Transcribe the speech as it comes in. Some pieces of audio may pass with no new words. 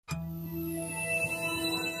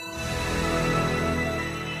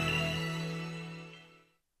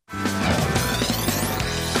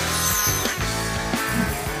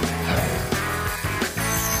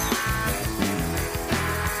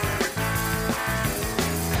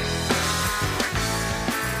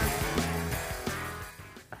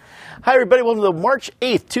Hi, everybody. Welcome to the March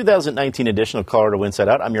 8th, 2019 edition of Colorado Inside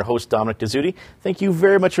Out. I'm your host, Dominic Dezzutti. Thank you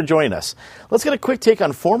very much for joining us. Let's get a quick take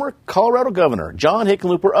on former Colorado Governor John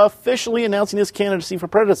Hickenlooper officially announcing his candidacy for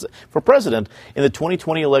president in the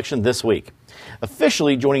 2020 election this week,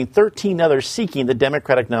 officially joining 13 others seeking the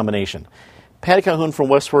Democratic nomination. Patty Calhoun from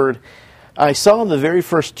Westward. I saw him the very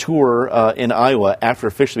first tour in Iowa after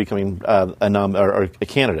officially becoming a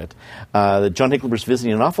candidate. John Hickenlooper's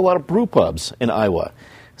visiting an awful lot of brew pubs in Iowa.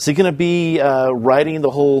 Is he going to be riding the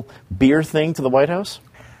whole beer thing to the White House?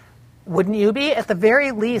 Wouldn't you be? At the very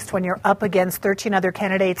least, when you're up against 13 other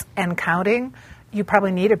candidates and counting, you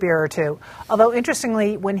probably need a beer or two. Although,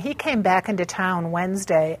 interestingly, when he came back into town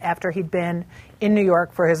Wednesday after he'd been in New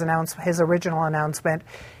York for his original announcement,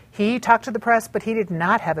 he talked to the press, but he did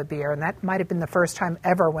not have a beer, and that might have been the first time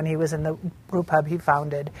ever when he was in the brew pub he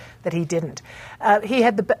founded that he didn't. He's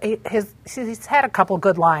had a couple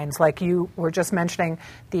good lines, like you were just mentioning,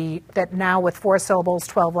 that now with 4 syllables,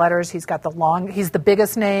 12 letters, he's the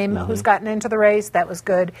biggest name who's gotten into the race. That was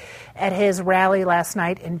good. At his rally last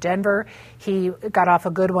night in Denver, he got off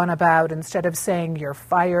a good one about, instead of saying you're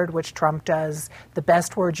fired, which Trump does, the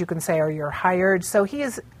best words you can say are you're hired. So he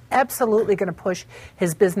is absolutely going to push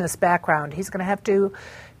his business background. He's going to have to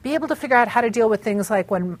be able to figure out how to deal with things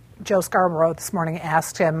like when Joe Scarborough this morning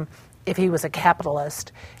asked him if he was a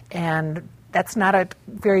capitalist. And that's not a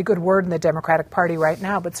very good word in the Democratic Party right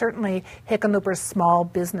now, but certainly Hickenlooper's small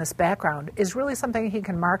business background is really something he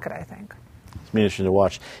can market, I think. It's interesting to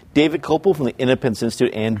watch. David Kopel from the Independence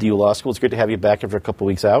Institute and DU Law School. It's great to have you back after a couple of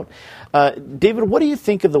weeks out. David, what do you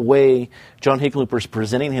think of the way John Hickenlooper is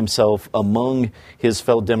presenting himself among his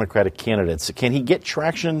fellow Democratic candidates? Can he get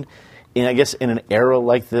traction in an era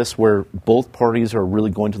like this where both parties are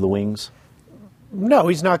really going to the wings? No,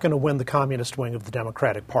 he's not going to win the communist wing of the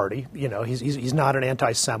Democratic Party. You know, he's not an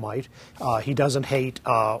anti-Semite. He doesn't hate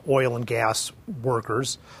oil and gas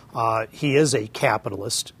workers. He is a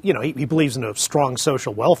capitalist. You know, he believes in a strong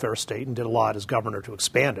social welfare state and did a lot as governor to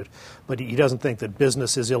expand it. But he doesn't think that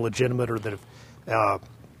business is illegitimate or that,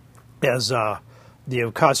 as the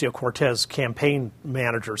Ocasio-Cortez campaign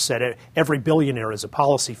manager said, every billionaire is a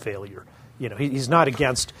policy failure. You know, he's not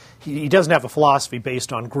against. He doesn't have a philosophy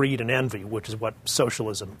based on greed and envy, which is what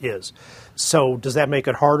socialism is. So, does that make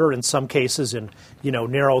it harder in some cases in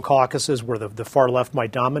narrow caucuses where the far left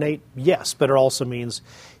might dominate? Yes, but it also means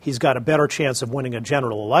he's got a better chance of winning a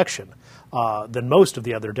general election than most of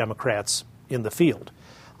the other Democrats in the field.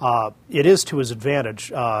 It is to his advantage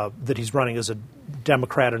that he's running as a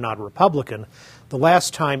Democrat and not a Republican. The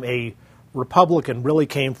last time a Republican really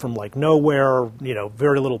came from nowhere,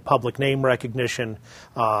 very little public name recognition,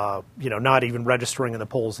 not even registering in the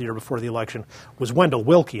polls the year before the election, was Wendell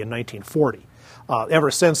Willkie in 1940.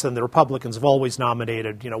 Ever since then, the Republicans have always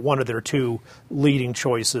nominated, one of their two leading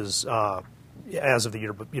choices as of the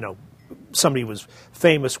year, but, somebody who was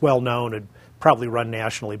famous, well-known, had probably run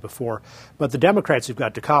nationally before. But the Democrats, who've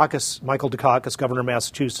got Michael Dukakis, governor of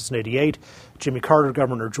Massachusetts in 88, Jimmy Carter,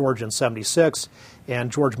 governor of Georgia in 76,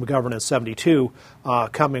 and George McGovern in 72,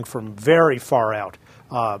 coming from very far out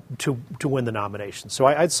to win the nomination. So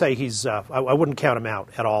I'd say I wouldn't count him out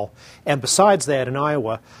at all. And besides that, in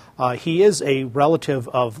Iowa, he is a relative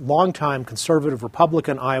of longtime conservative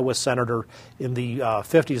Republican Iowa Senator in the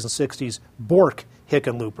 50s and 60s, Bork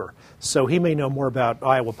Hickenlooper. So he may know more about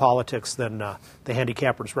Iowa politics than the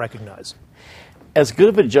handicappers recognize. As good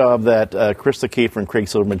of a job that Krista Kafer and Craig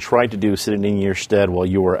Silverman tried to do sitting in your stead while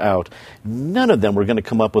you were out, none of them were going to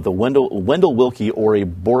come up with a Wendell Willkie or a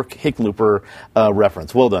Bork Hickenlooper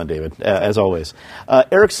reference. Well done, David, as always.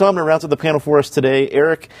 Eric Somner rounds up the panel for us today.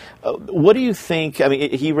 Eric, what do you think? I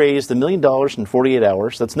mean, he raised $1 million in 48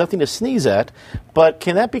 hours. That's nothing to sneeze at, but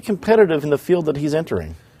can that be competitive in the field that he's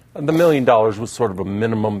entering? The $1 million was sort of a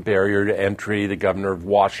minimum barrier to entry. The governor of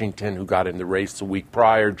Washington, who got in the race a week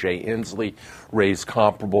prior, Jay Inslee, raised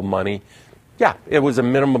comparable money. Yeah, it was a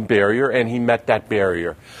minimum barrier, and he met that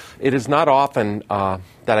barrier. It is not often that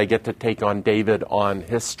I get to take on David on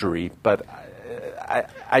history, but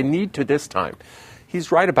I need to this time.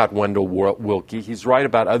 He's right about Wendell Willkie. He's right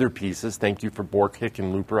about other pieces. Thank you for Bork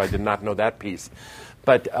Hickenlooper. I did not know that piece.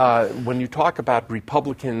 But when you talk about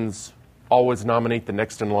Republicans always nominate the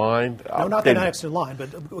next in line? No, not the next in line, but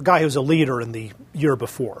a guy who's a leader in the year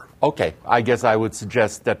before. Okay. I guess I would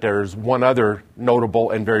suggest that there's one other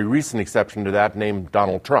notable and very recent exception to that, named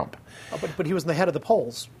Donald Trump. But he was in the head of the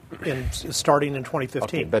polls starting in 2015.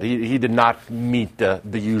 Okay, but he did not meet the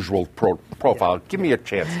usual profile. Yeah. Give me a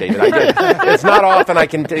chance, David. It's not often I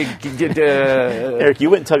can get. Eric, you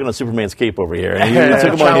went tugging on Superman's cape over here. And you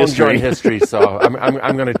took him on history. So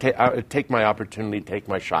I'm going to take my opportunity, take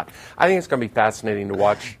my shot. I think it's going to be fascinating to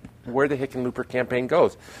watch where the Hickenlooper campaign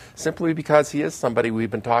goes, simply because he is somebody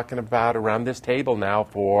we've been talking about around this table now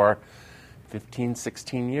for 15,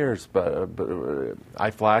 16 years. But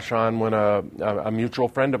I flash on when a mutual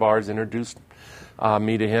friend of ours introduced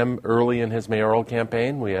me to him early in his mayoral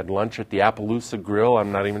campaign. We had lunch at the Appaloosa Grill.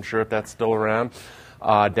 I'm not even sure if that's still around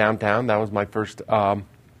downtown. That was my first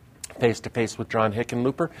face-to-face with John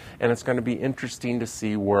Hickenlooper, and it's going to be interesting to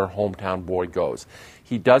see where Hometown Boy goes.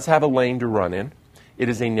 He does have a lane to run in. It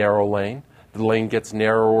is a narrow lane. The lane gets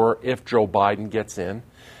narrower if Joe Biden gets in.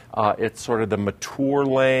 It's sort of the mature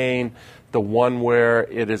lane, the one where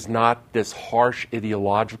it is not this harsh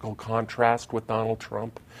ideological contrast with Donald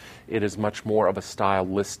Trump. It is much more of a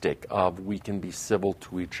stylistic of we can be civil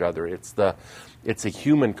to each other. It's a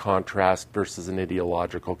human contrast versus an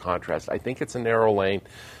ideological contrast. I think it's a narrow lane.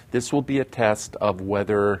 This will be a test of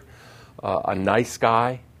whether a nice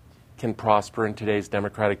guy can prosper in today's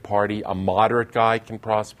Democratic Party, a moderate guy can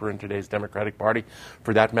prosper in today's Democratic Party,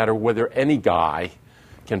 for that matter, whether any guy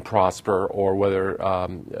can prosper, or whether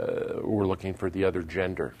we're looking for the other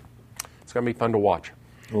gender. It's going to be fun to watch.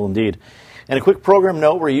 Well, indeed. And a quick program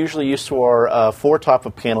note, we're usually used to our four top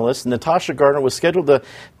panelists. Natasha Gardner was scheduled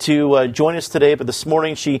to join us today, but this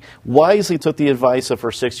morning she wisely took the advice of her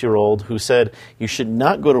 6-year-old, who said you should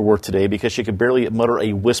not go to work today because she could barely mutter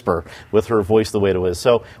a whisper with her voice the way it was.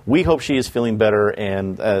 So we hope she is feeling better,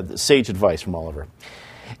 and sage advice from Oliver.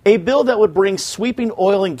 A bill that would bring sweeping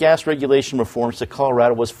oil and gas regulation reforms to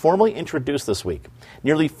Colorado was formally introduced this week.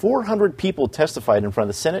 Nearly 400 people testified in front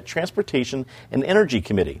of the Senate Transportation and Energy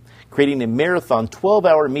Committee, creating a marathon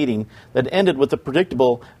 12-hour meeting that ended with the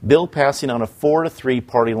predictable bill passing on a 4-3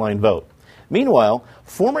 party line vote. Meanwhile,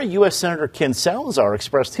 former U.S. Senator Ken Salazar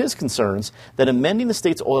expressed his concerns that amending the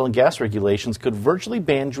state's oil and gas regulations could virtually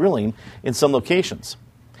ban drilling in some locations.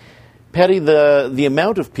 Patty, the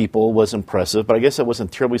amount of people was impressive, but I guess I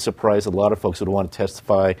wasn't terribly surprised that a lot of folks would want to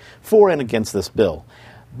testify for and against this bill.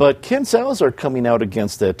 But Ken Salazar coming out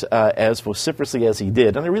against it as vociferously as he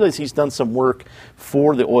did, and I realize he's done some work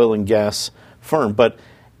for the oil and gas firm, but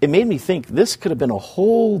it made me think this could have been a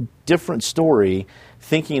whole different story,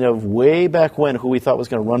 thinking of way back when who we thought was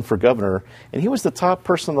going to run for governor, and he was the top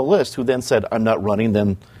person on the list who then said, I'm not running,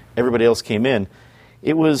 then everybody else came in.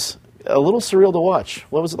 It was a little surreal to watch.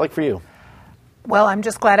 What was it like for you? Well, I'm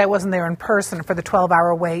just glad I wasn't there in person for the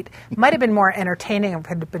 12-hour wait. Might have been more entertaining if it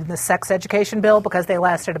had been the sex education bill, because they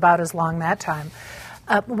lasted about as long that time.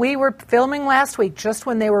 We were filming last week just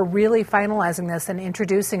when they were really finalizing this and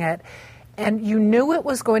introducing it, and you knew it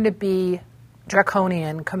was going to be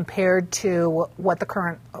draconian compared to what the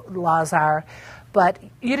current laws are, but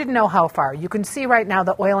you didn't know how far. You can see right now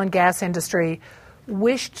the oil and gas industry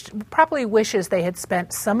probably wishes they had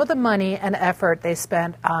spent some of the money and effort they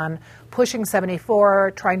spent on pushing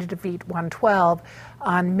 74, trying to defeat 112,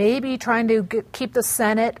 on maybe trying to keep the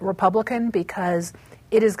Senate Republican, because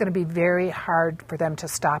it is going to be very hard for them to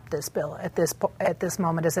stop this bill at this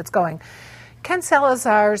moment as it's going. Ken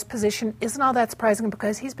Salazar's position isn't all that surprising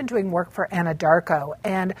because he's been doing work for Anadarko.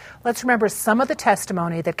 And let's remember, some of the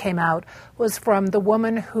testimony that came out was from the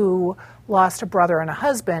woman who lost a brother and a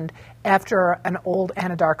husband after an old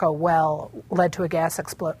Anadarko well led to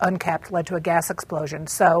a uncapped led to a gas explosion.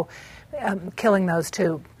 So killing those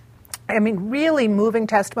two. I mean, really moving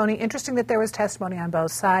testimony. Interesting that there was testimony on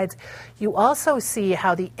both sides. You also see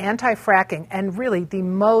how the anti-fracking, and really the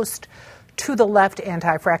most to the left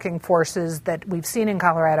anti-fracking forces that we've seen in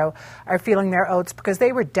Colorado, are feeling their oats, because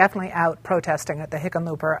they were definitely out protesting at the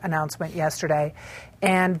Hickenlooper announcement yesterday,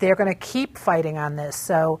 and they're going to keep fighting on this.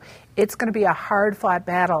 So it's going to be a hard-fought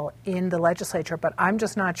battle in the legislature, but I'm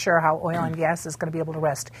just not sure how oil and gas is going to be able to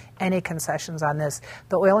rest any concessions on this.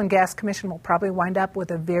 The Oil and Gas Commission will probably wind up with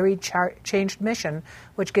a very changed mission,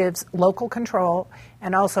 which gives local control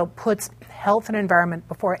and also puts health and environment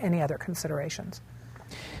before any other considerations.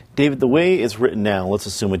 David, the way it's written now, let's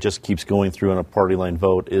assume it just keeps going through on a party line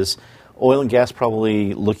vote, is oil and gas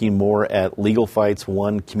probably looking more at legal fights,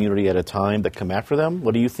 one community at a time, that come after them?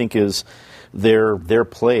 What do you think is their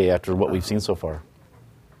play after what we've seen so far?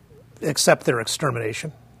 Except their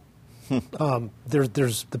extermination.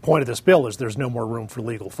 There's the point of this bill is there's no more room for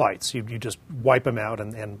legal fights. You just wipe them out,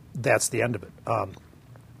 and that's the end of it.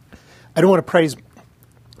 I don't want to praise.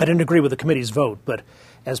 I didn't agree with the committee's vote, but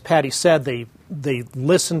as Patty said, they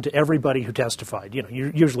listened to everybody who testified.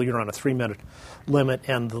 Usually you're on a 3-minute limit,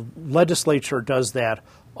 and the legislature does that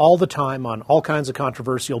all the time on all kinds of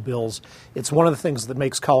controversial bills. It's one of the things that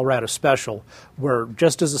makes Colorado special, where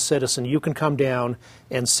just as a citizen you can come down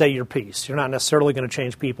and say your piece. You're not necessarily going to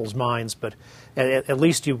change people's minds, but at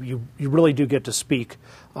least you really do get to speak,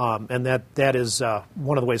 and that is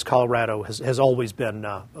one of the ways Colorado has always been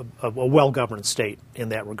a well-governed state in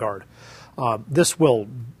that regard. This will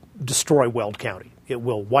destroy Weld County. It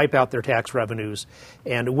will wipe out their tax revenues,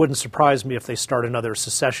 and it wouldn't surprise me if they start another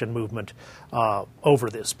secession movement over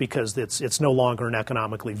this, because it's no longer an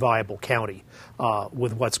economically viable county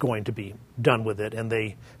with what's going to be done with it, and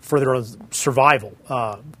they, for their own survival,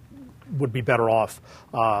 would be better off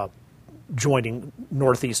joining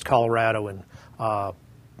northeast Colorado and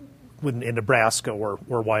in Nebraska or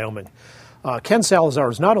Wyoming. Ken Salazar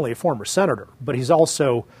is not only a former senator, but he's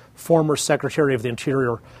also former Secretary of the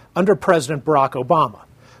Interior under President Barack Obama,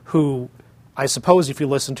 who I suppose if you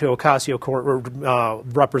listen to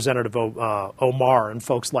Representative Omar and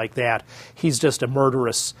folks like that, he's just a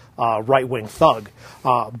murderous right-wing thug.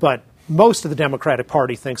 But most of the Democratic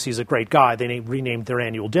Party thinks he's a great guy. They renamed their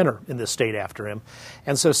annual dinner in this state after him.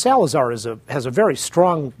 And so Salazar has a very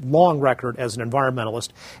strong, long record as an environmentalist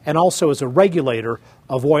and also as a regulator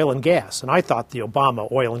of oil and gas. And I thought the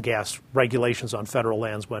Obama oil and gas regulations on federal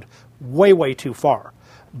lands went way, way too far.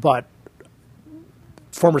 But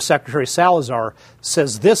former Secretary Salazar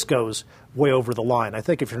says this goes way over the line. I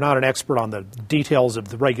think if you're not an expert on the details of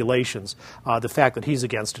the regulations, the fact that he's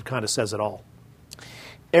against it kind of says it all.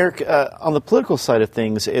 Eric, on the political side of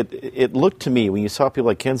things, it looked to me, when you saw people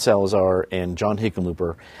like Ken Salazar and John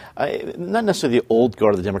Hickenlooper, not necessarily the old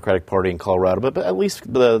guard of the Democratic Party in Colorado, but at least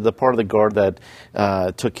the part of the guard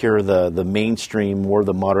that took care of the mainstream, more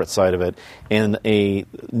the moderate side of it, and a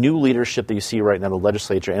new leadership that you see right now in the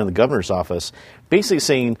legislature and the governor's office, basically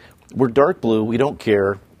saying, we're dark blue, we don't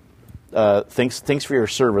care, thanks for your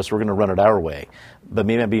service, we're going to run it our way. But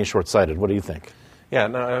maybe I'm being short-sighted. What do you think? Yeah,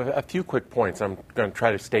 a few quick points I'm going to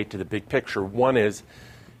try to state to the big picture. One is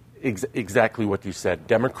exactly what you said.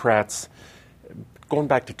 Democrats, going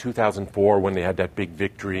back to 2004 when they had that big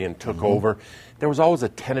victory and took over, there was always a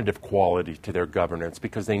tentative quality to their governance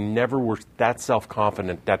because they never were that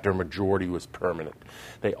self-confident that their majority was permanent.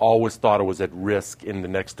 They always thought it was at risk in the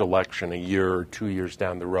next election, a year or 2 years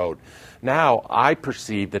down the road. Now, I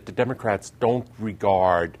perceive that the Democrats don't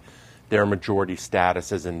regard their majority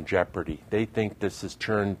status is in jeopardy. They think this has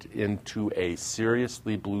turned into a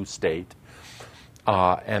seriously blue state,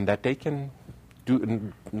 and that they can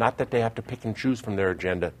do, not that they have to pick and choose from their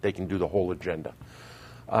agenda, they can do the whole agenda.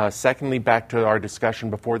 Secondly, back to our discussion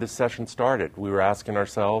before this session started, we were asking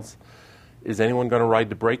ourselves, is anyone going to ride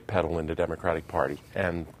the brake pedal in the Democratic Party?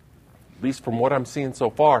 And at least from what I'm seeing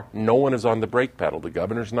so far, no one is on the brake pedal. The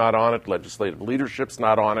governor's not on it. Legislative leadership's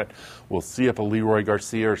not on it. We'll see if a Leroy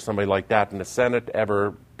Garcia or somebody like that in the Senate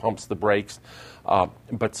ever pumps the brakes.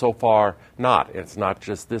 But so far, not. It's not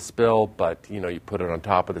just this bill, but you put it on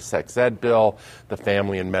top of the sex ed bill, the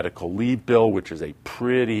family and medical leave bill, which is a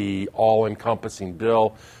pretty all-encompassing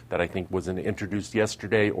bill that I think was introduced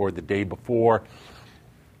yesterday or the day before.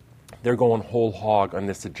 They're going whole hog on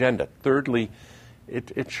this agenda. Thirdly,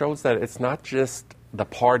 it shows that it's not just the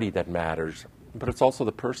party that matters, but it's also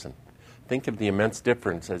the person. Think of the immense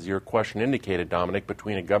difference, as your question indicated, Dominic,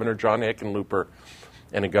 between a Governor John Hickenlooper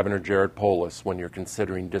and a Governor Jared Polis when you're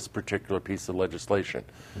considering this particular piece of legislation.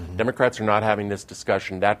 Mm-hmm. Democrats are not having this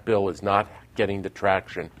discussion. That bill is not getting the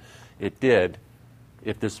traction it did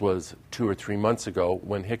if this was 2 or 3 months ago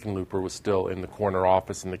when Hickenlooper was still in the corner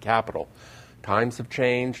office in the Capitol. Times have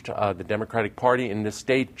changed. The Democratic Party in this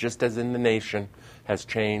state, just as in the nation, has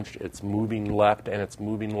changed. It's moving left, and it's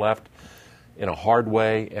moving left in a hard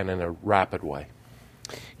way and in a rapid way.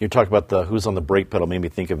 You talk about the who's on the brake pedal, made me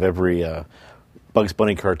think of every Bugs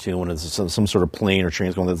Bunny cartoon when it's some sort of plane or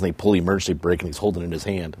train's going, and they pull the emergency brake and he's holding it in his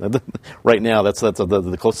hand. Right now, that's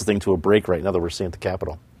the closest thing to a brake right now that we're seeing at the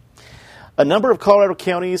Capitol. A number of Colorado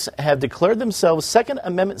counties have declared themselves Second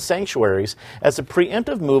Amendment sanctuaries as a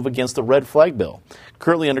preemptive move against the red flag bill,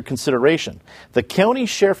 currently under consideration. The county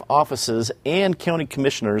sheriff offices and county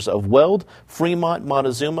commissioners of Weld, Fremont,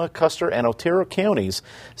 Montezuma, Custer, and Otero counties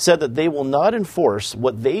said that they will not enforce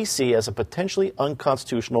what they see as a potentially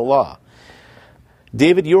unconstitutional law.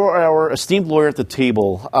 David, you're our esteemed lawyer at the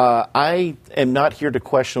table. I am not here to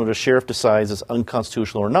question what a sheriff decides is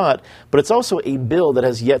unconstitutional or not, but it's also a bill that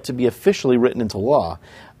has yet to be officially written into law.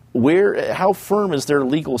 How firm is their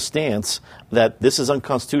legal stance that this is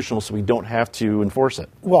unconstitutional so we don't have to enforce it?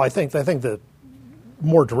 Well, I think that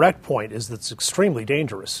more direct point is that it's extremely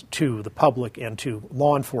dangerous to the public and to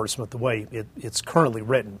law enforcement the way it's currently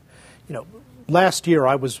written. Last year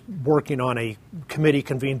I was working on a committee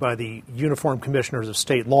convened by the Uniform Commissioners of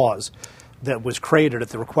State Laws that was created at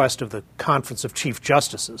the request of the Conference of Chief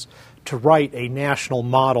Justices to write a national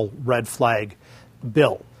model red flag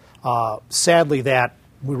bill. Sadly,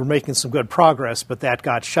 we were making some good progress, but that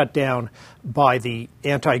got shut down by the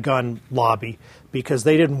anti-gun lobby because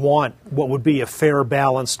they didn't want what would be a fair,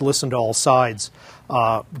 balanced, listen to all sides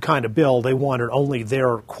kind of bill. They wanted only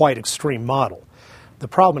their quite extreme model. The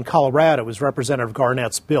problem in Colorado is Representative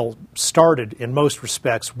Garnett's bill started in most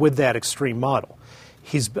respects with that extreme model.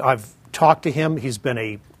 I've talked to him. He's been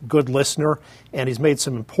a good listener, and he's made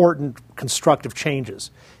some important constructive changes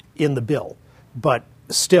in the bill. But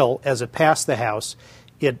still, as it passed the House,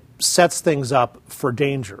 it sets things up for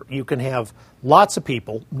danger. You can have lots of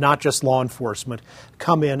people, not just law enforcement,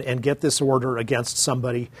 come in and get this order against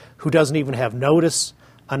somebody who doesn't even have notice,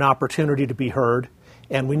 an opportunity to be heard.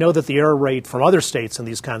 And we know that the error rate from other states in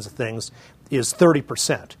these kinds of things is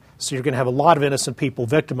 30%. So you're going to have a lot of innocent people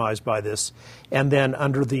victimized by this. And then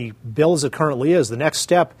under the bill as it currently is, the next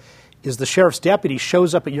step is the sheriff's deputy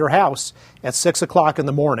shows up at your house at 6 o'clock in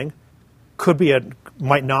the morning,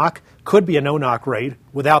 might knock, could be a no-knock raid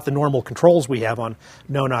without the normal controls we have on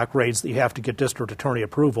no-knock raids that you have to get district attorney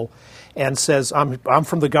approval, and says, I'm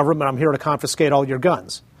from the government, I'm here to confiscate all your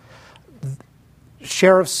guns.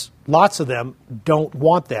 Sheriffs, lots of them, don't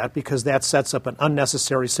want that because that sets up an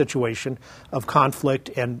unnecessary situation of conflict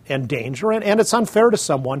and danger, and it's unfair to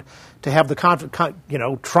someone to have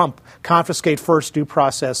Trump confiscate first, due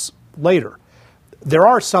process later. There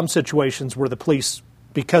are some situations where the police,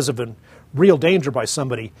 because of a real danger by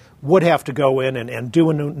somebody, would have to go in and do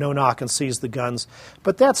a no-knock and seize the guns,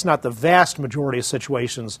 but that's not the vast majority of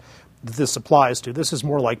situations that this applies to. This is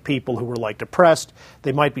more like people who are depressed.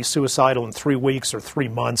 They might be suicidal in 3 weeks or 3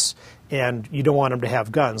 months, and you don't want them to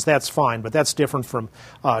have guns. That's fine, but that's different from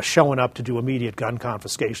showing up to do immediate gun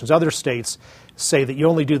confiscations. Other states say that you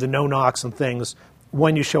only do the no-knocks and things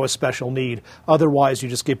when you show a special need. Otherwise, you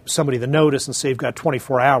just give somebody the notice and say you've got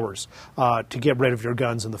 24 hours to get rid of your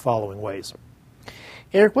guns in the following ways.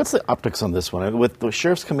 Eric, what's the optics on this one? With the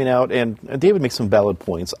sheriffs coming out, and David makes some valid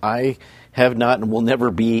points. I have not and will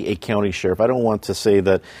never be a county sheriff. I don't want to say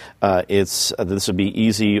that this would be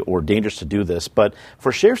easy or dangerous to do this, but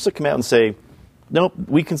for sheriffs to come out and say, nope,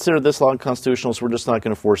 we consider this law unconstitutional, so we're just not going to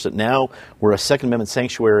enforce it. Now we're a Second Amendment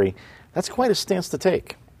sanctuary. That's quite a stance to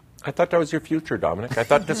take. I thought that was your future, Dominic. I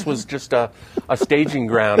thought this was just a staging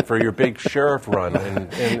ground for your big sheriff run.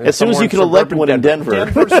 And as soon as you can elect one in Denver.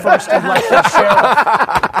 Denver's first elected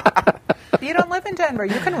sheriff. You don't live in Denver.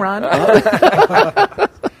 You can run.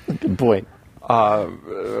 Good point.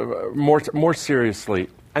 More seriously,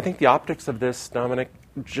 I think the optics of this, Dominic,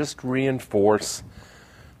 just reinforce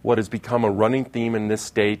what has become a running theme in this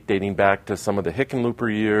state dating back to some of the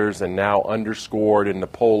Hickenlooper years and now underscored in the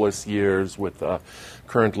Polis years with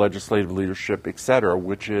current legislative leadership, et cetera,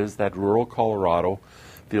 which is that rural Colorado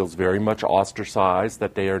feels very much ostracized,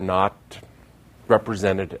 that they are not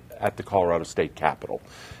represented at the Colorado State Capitol.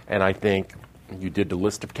 And I think you did the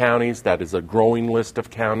list of counties. That is a growing list of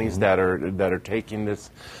counties that are taking this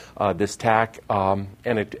tack, and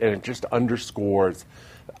it just underscores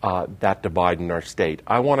that divide in our state.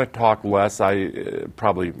 I want to talk less,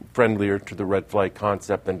 probably friendlier to the red flag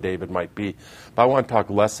concept than David might be, but I want to talk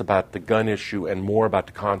less about the gun issue and more about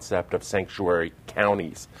the concept of sanctuary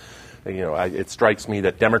counties. It strikes me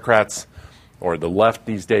that Democrats or the left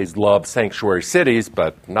these days love sanctuary cities,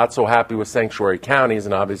 but not so happy with sanctuary counties,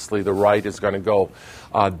 and obviously the right is going to go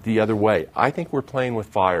the other way. I think we're playing with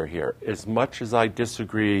fire here. As much as I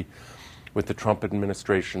disagree with the Trump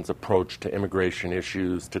administration's approach to immigration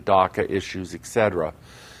issues, to DACA issues, etc.,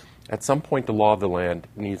 at some point the law of the land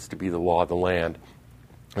needs to be the law of the land.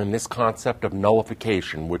 And this concept of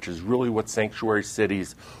nullification, which is really what sanctuary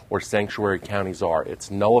cities or sanctuary counties are, it's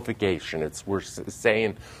nullification. We're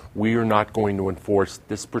saying we are not going to enforce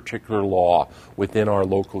this particular law within our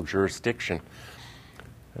local jurisdiction.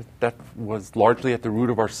 That was largely at the root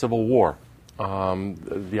of our Civil War.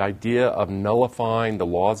 The idea of nullifying the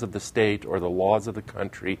laws of the state or the laws of the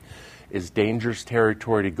country is dangerous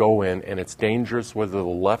territory to go in, and it's dangerous whether the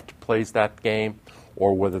left plays that game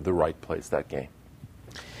or whether the right plays that game.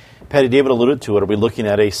 Patty, David alluded to it. Are we looking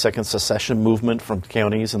at a second secession movement from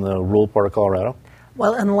counties in the rural part of Colorado?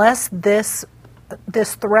 Well, unless this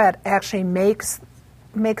threat actually makes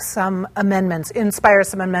make some amendments, inspire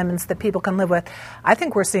some amendments that people can live with. I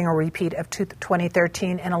think we're seeing a repeat of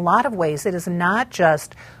 2013 in a lot of ways. It is not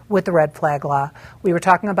just with the red flag law. We were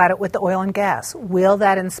talking about it with the oil and gas. Will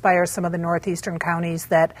that inspire some of the northeastern counties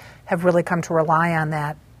that have really come to rely on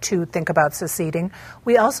that to think about seceding?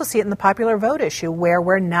 We also see it in the popular vote issue, where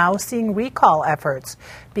we're now seeing recall efforts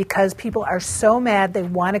because people are so mad they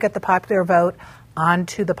want to get the popular vote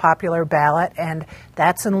onto the popular ballot, and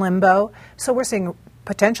that's in limbo. So we're seeing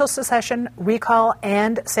potential secession, recall,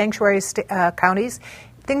 and sanctuary counties.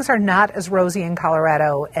 Things are not as rosy in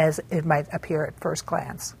Colorado as it might appear at first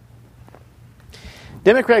glance.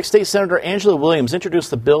 Democratic State Senator Angela Williams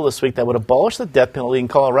introduced a bill this week that would abolish the death penalty in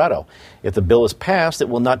Colorado. If the bill is passed, it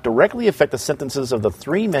will not directly affect the sentences of the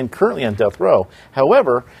 3 men currently on death row.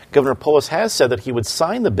 However, Governor Polis has said that he would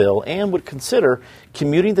sign the bill and would consider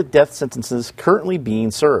commuting the death sentences currently being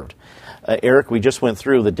served. Eric, we just went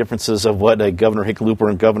through the differences of what Governor Hickenlooper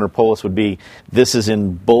and Governor Polis would be. This is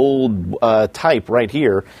in bold type right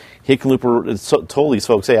here. Hickenlooper told these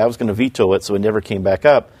folks, hey, I was going to veto it, so it never came back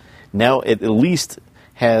up. Now it at least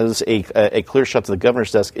has a clear shot to the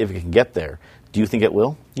governor's desk if it can get there. Do you think it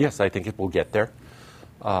will? Yes, I think it will get there.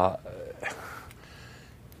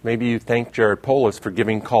 Maybe you thank Jared Polis for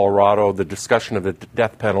giving Colorado the discussion of the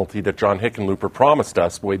death penalty that John Hickenlooper promised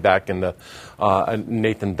us way back in the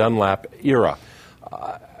Nathan Dunlap era.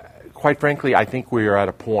 Quite frankly, I think we are at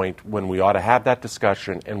a point when we ought to have that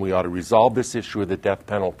discussion and we ought to resolve this issue of the death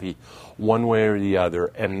penalty one way or the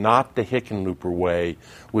other, and not the Hickenlooper way,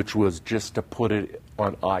 which was just to put it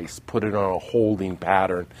on ice, put it on a holding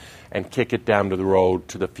pattern, and kick it down to the road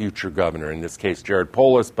to the future governor. In this case, Jared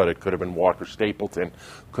Polis, but it could have been Walker Stapleton,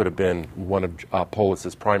 could have been one of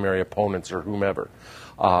Polis's primary opponents or whomever.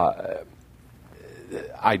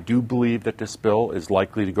 I do believe that this bill is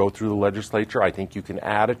likely to go through the legislature. I think you can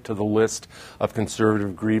add it to the list of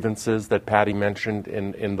conservative grievances that Patty mentioned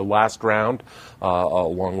in the last round,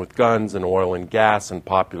 along with guns and oil and gas and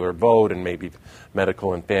popular vote and maybe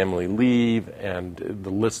medical and family leave and the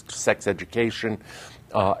list, sex education,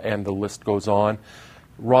 and the list goes on.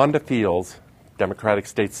 Rhonda Fields, Democratic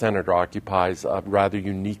State Senator, occupies a rather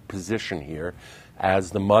unique position here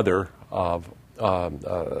as the mother of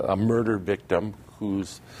a murder victim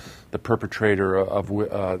who's the perpetrator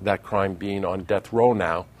of that crime being on death row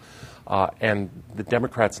now. And the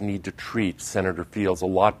Democrats need to treat Senator Fields a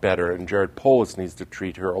lot better, and Jared Polis needs to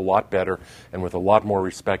treat her a lot better and with a lot more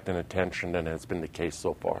respect and attention than has been the case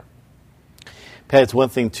so far. Pat, it's one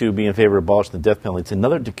thing to be in favor of abolishing the death penalty. It's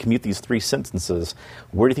another to commute these 3 sentences.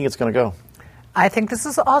 Where do you think it's going to go? I think this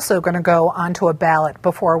is also going to go onto a ballot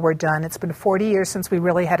before we're done. It's been 40 years since we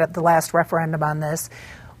really had the last referendum on this.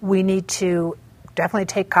 We need to definitely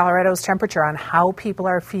take Colorado's temperature on how people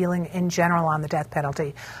are feeling in general on the death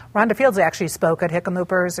penalty. Rhonda Fields actually spoke at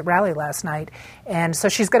Hickenlooper's rally last night, and so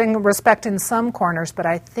she's getting respect in some corners, but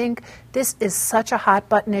I think this is such a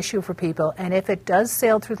hot-button issue for people, and if it does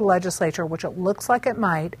sail through the legislature, which it looks like it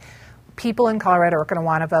might, people in Colorado are going to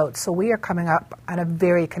want to vote. So we are coming up on a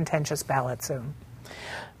very contentious ballot soon.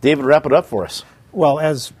 David, wrap it up for us. Well,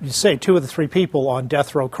 as you say, 2 of the 3 people on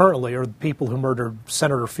death row currently are the people who murdered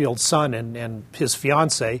Senator Fields' son and his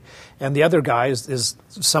fiancée, and the other guy is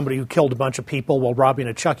somebody who killed a bunch of people while robbing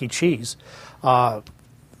a Chuck E. Cheese. I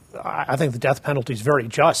think the death penalty is very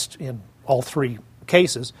just in all 3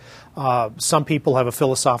 cases. Some people have a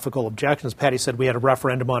philosophical objection. As Patty said, we had a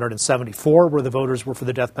referendum on it in 74 where the voters were for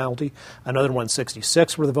the death penalty, another one in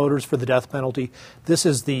 66 where the voters for the death penalty. This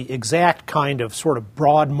is the exact kind of sort of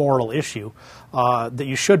broad moral issue that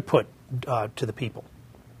you should put to the people.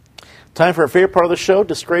 Time for our favorite part of the show,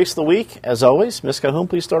 Disgrace of the Week. As always, Ms. Calhoun,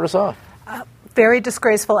 please start us off. Very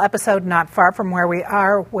disgraceful episode not far from where we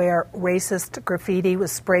are, where racist graffiti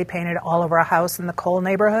was spray painted all over a house in the Cole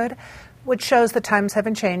neighborhood, which shows the times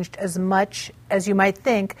haven't changed as much as you might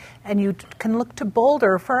think, and you can look to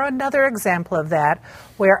Boulder for another example of that,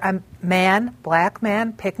 where a man, black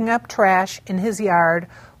man, picking up trash in his yard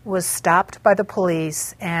was stopped by the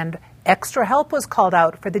police, and extra help was called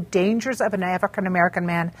out for the dangers of an African-American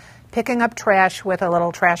man picking up trash with a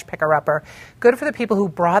little trash picker-upper. Good for the people who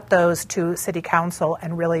brought those to City Council,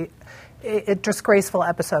 and really a disgraceful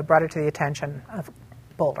episode brought it to the attention of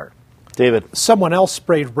Boulder. David. Someone else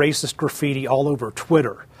sprayed racist graffiti all over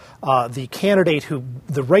Twitter. The candidate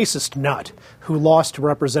the racist nut who lost to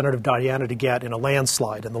Representative Diana DeGette in a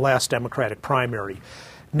landslide in the last Democratic primary,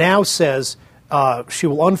 now says she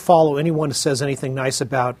will unfollow anyone who says anything nice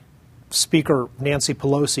about Speaker Nancy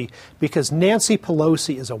Pelosi because Nancy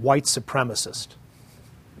Pelosi is a white supremacist.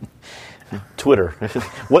 Twitter.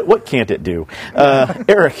 What can't it do?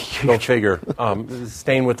 Eric. Go figure.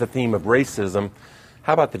 Staying with the theme of racism,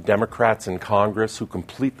 How about the Democrats in Congress who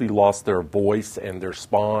completely lost their voice and their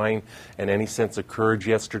spine and any sense of courage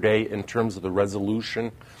yesterday in terms of the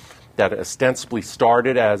resolution that ostensibly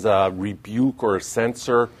started as a rebuke or a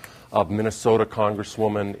censure of Minnesota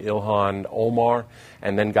Congresswoman Ilhan Omar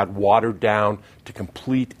and then got watered down to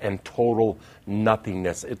complete and total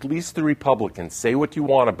nothingness. At least the Republicans, say what you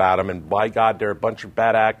want about them, and by God, they're a bunch of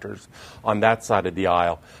bad actors on that side of the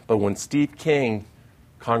aisle. But when Steve King,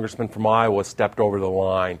 Congressman from Iowa, stepped over the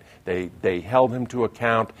line, they held him to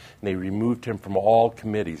account and they removed him from all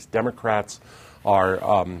committees. Democrats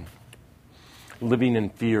are living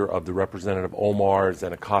in fear of the Representative Omars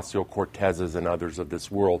and Ocasio-Cortezes and others of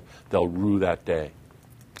this world. They'll rue that day.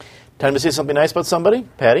 Time to say something nice about somebody.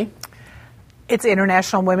 Patty? It's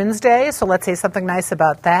International Women's Day, so let's say something nice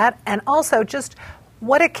about that. And also just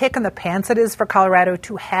what a kick in the pants it is for Colorado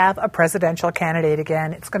to have a presidential candidate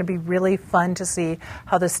again. It's going to be really fun to see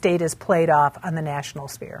how the state is played off on the national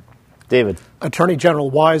sphere. David? Attorney General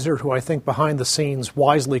Weiser, who I think behind the scenes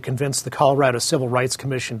wisely convinced the Colorado Civil Rights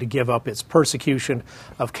Commission to give up its persecution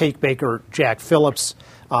of cake baker Jack Phillips.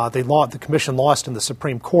 The commission lost in the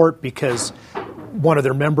Supreme Court because one of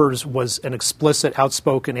their members was an explicit,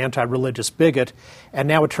 outspoken, anti-religious bigot. And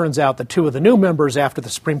now it turns out that two of the new members after the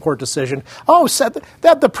Supreme Court decision, said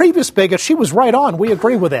that the previous bigot, she was right on. We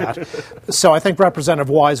agree with that. So I think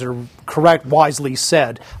Representative Weiser wisely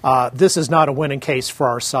said, this is not a winning case for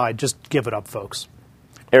our side. Just give it up, folks.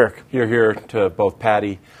 Eric? Here to both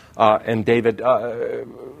Patty and David.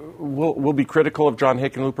 We'll be critical of John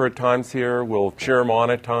Hickenlooper at times here. We'll cheer him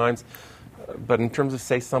on at times. But in terms of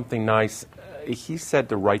say something nice, he said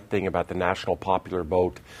the right thing about the national popular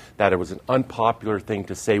vote, that it was an unpopular thing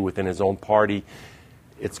to say within his own party.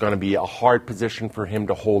 It's going to be a hard position for him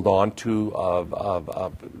to hold on to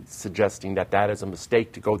of suggesting that is a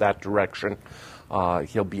mistake to go that direction.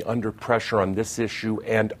 He'll be under pressure on this issue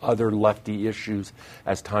and other lefty issues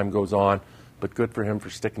as time goes on. But good for him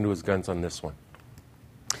for sticking to his guns on this one.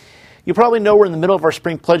 You probably know we're in the middle of our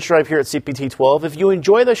spring pledge drive here at CPT 12. If you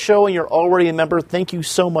enjoy the show and you're already a member, thank you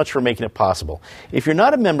so much for making it possible. If you're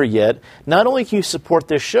not a member yet, not only can you support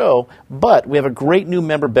this show, but we have a great new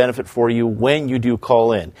member benefit for you when you do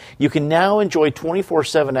call in. You can now enjoy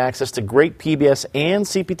 24/7 access to great PBS and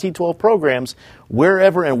CPT 12 programs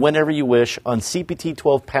wherever and whenever you wish on CPT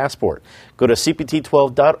 12 Passport. Go to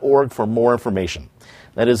cpt12.org for more information.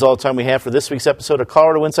 That is all the time we have for this week's episode of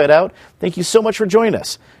Colorado Inside Out. Thank you so much for joining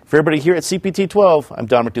us. For everybody here at CPT 12, I'm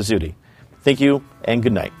Dominic Dezzutti. Thank you and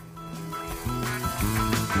good night.